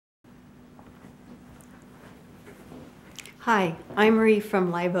Hi, I'm Marie from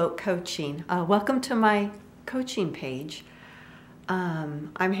Live Oak Coaching. Welcome to my coaching page.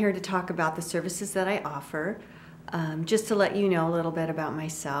 I'm here to talk about the services that I offer. Just to let you know a little bit about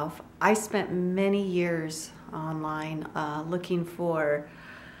myself, I spent many years online looking for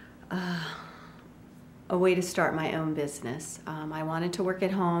a way to start my own business. I wanted to work at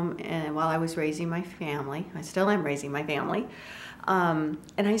home, and while I was raising my family, I still am raising my family, and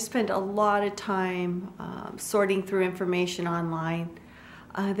I spent a lot of time sorting through information online.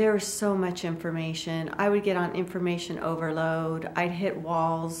 There was so much information. I would get on information overload. I'd hit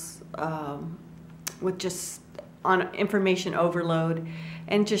walls with just on information overload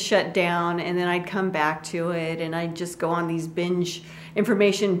and just shut down, and then I'd come back to it and I'd just go on these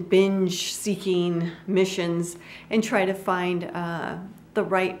information binge seeking missions and try to find the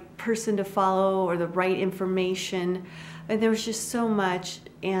right person to follow or the right information. And there was just so much,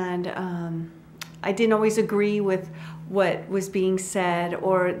 and I didn't always agree with what was being said,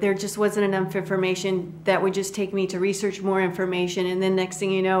 or there just wasn't enough information that would just take me to research more information, and then next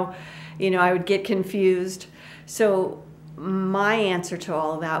thing you know, I would get confused. So my answer to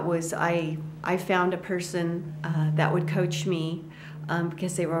all of that was I found a person that would coach me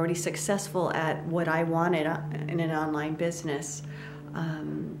because they were already successful at what I wanted in an online business.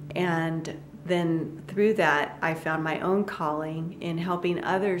 And then through that, I found my own calling in helping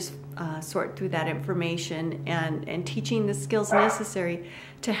others sort through that information and teaching the skills necessary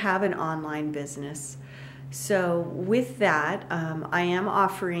to have an online business. So with that, I am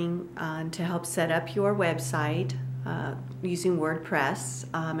offering to help set up your website using WordPress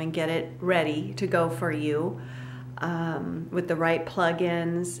and get it ready to go for you with the right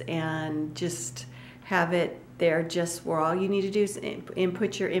plugins, and just have it there just where all you need to do is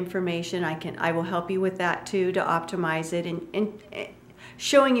input your information. I will help you with that too, to optimize it and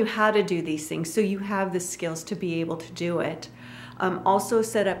showing you how to do these things so you have the skills to be able to do it. Also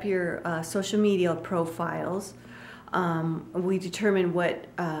set up your social media profiles. We determine what,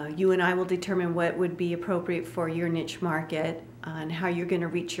 you and I will determine what would be appropriate for your niche market and how you're going to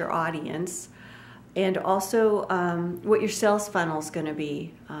reach your audience. And also what your sales funnel is going to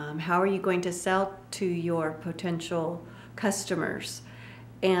be. How are you going to sell to your potential customers?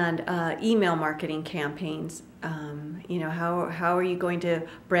 And email marketing campaigns. How are you going to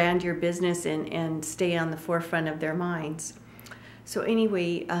brand your business and stay on the forefront of their minds? So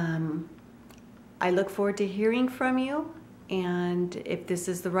anyway, I look forward to hearing from you, and if this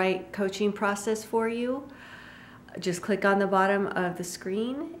is the right coaching process for you, just click on the bottom of the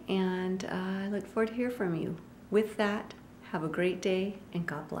screen, and I look forward to hear from you. With that, have a great day, and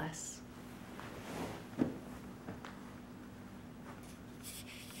God bless.